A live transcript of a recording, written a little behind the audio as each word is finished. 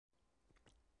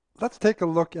Let's take a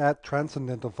look at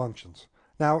transcendental functions.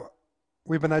 Now,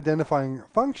 we've been identifying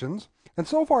functions, and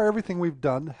so far everything we've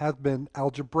done has been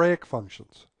algebraic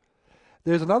functions.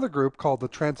 There's another group called the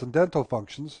transcendental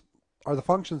functions, are the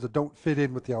functions that don't fit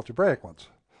in with the algebraic ones.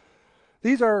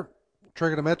 These are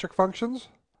trigonometric functions,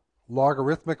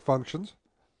 logarithmic functions,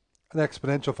 and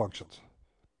exponential functions.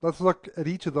 Let's look at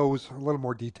each of those in a little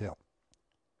more detail.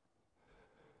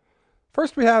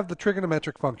 First, we have the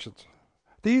trigonometric functions.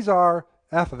 These are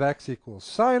f of x equals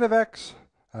sine of x,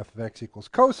 f of x equals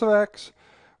cos of x,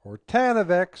 or tan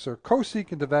of x, or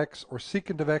cosecant of x, or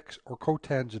secant of x, or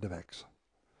cotangent of x.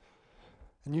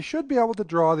 And you should be able to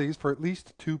draw these for at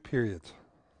least two periods.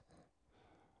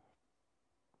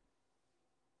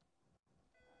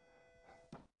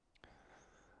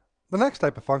 The next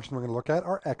type of function we're going to look at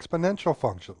are exponential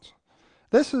functions.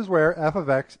 This is where f of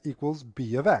x equals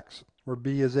b of x, where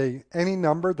b is any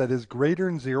number that is greater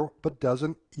than 0 but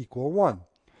doesn't equal 1.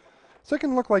 So it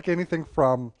can look like anything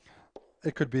from,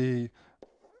 it could be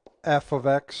f of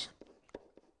x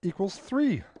equals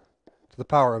 3 to the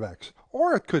power of x,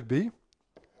 or it could be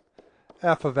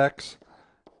f of x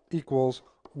equals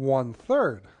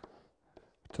 1/3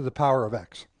 to the power of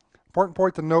x. Important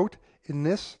point to note, in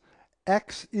this,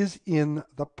 x is in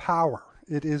the power.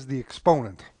 It is the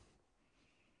exponent.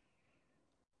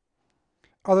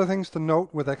 Other things to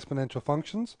note with exponential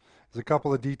functions is a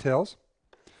couple of details.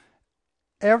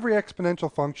 Every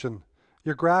exponential function,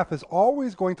 your graph is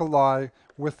always going to lie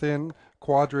within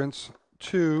quadrants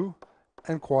 2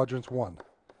 and quadrants 1.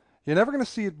 You're never going to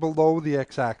see it below the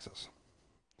x-axis.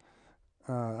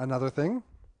 Another thing,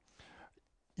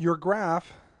 your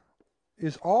graph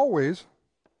is always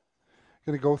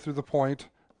going to go through the point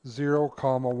 0,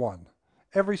 1.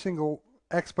 Every single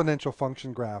exponential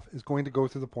function graph is going to go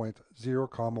through the point 0,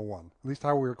 1. At least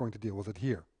how we're going to deal with it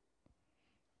here.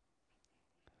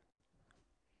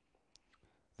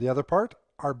 The other part,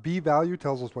 our b value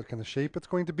tells us what kind of shape it's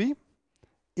going to be.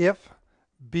 If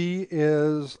b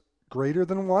is greater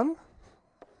than 1,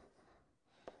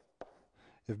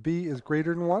 if b is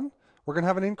greater than 1, we're going to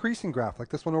have an increasing graph like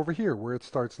this one over here where it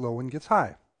starts low and gets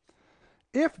high.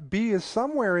 If b is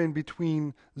somewhere in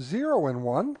between 0 and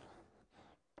 1,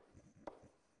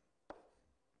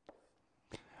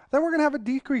 then we're going to have a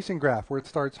decreasing graph where it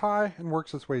starts high and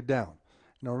works its way down.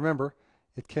 Now remember,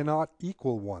 it cannot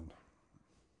equal 1.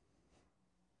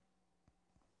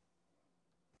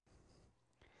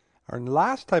 Our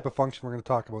last type of function we're going to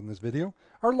talk about in this video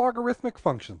are logarithmic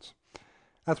functions.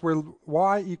 That's where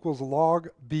y equals log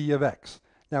b of x.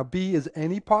 Now b is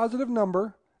any positive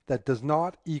number that does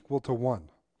not equal to 1.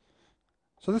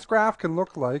 So this graph can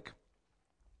look like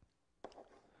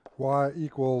y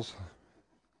equals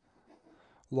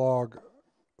log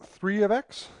 3 of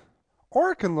x,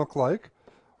 or it can look like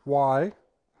y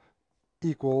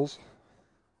equals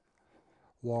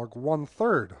log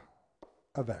 1/3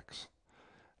 of x.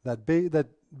 That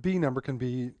b number can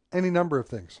be any number of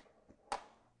things.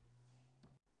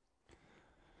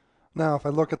 Now, if I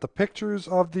look at the pictures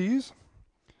of these,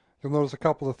 you'll notice a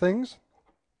couple of things.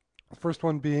 The first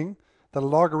one being that a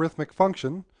logarithmic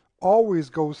function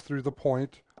always goes through the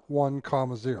point 1,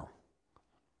 0.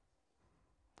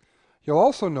 You'll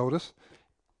also notice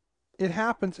it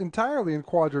happens entirely in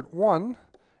quadrant 1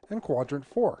 and quadrant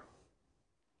 4.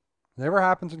 It never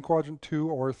happens in quadrant 2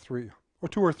 or 3, or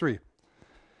 2 or 3.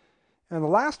 And the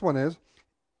last one is,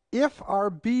 if our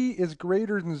b is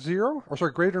greater than 0, or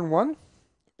sorry, greater than 1,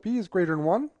 b is greater than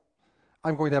 1,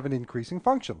 I'm going to have an increasing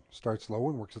function. Starts low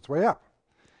and works its way up.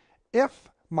 If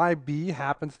my b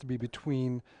happens to be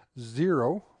between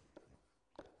 0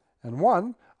 and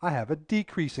 1, I have a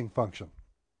decreasing function.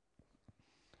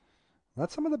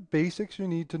 That's some of the basics you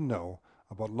need to know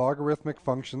about logarithmic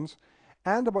functions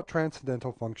and about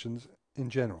transcendental functions in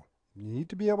general. You need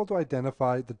to be able to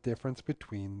identify the difference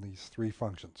between these three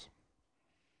functions.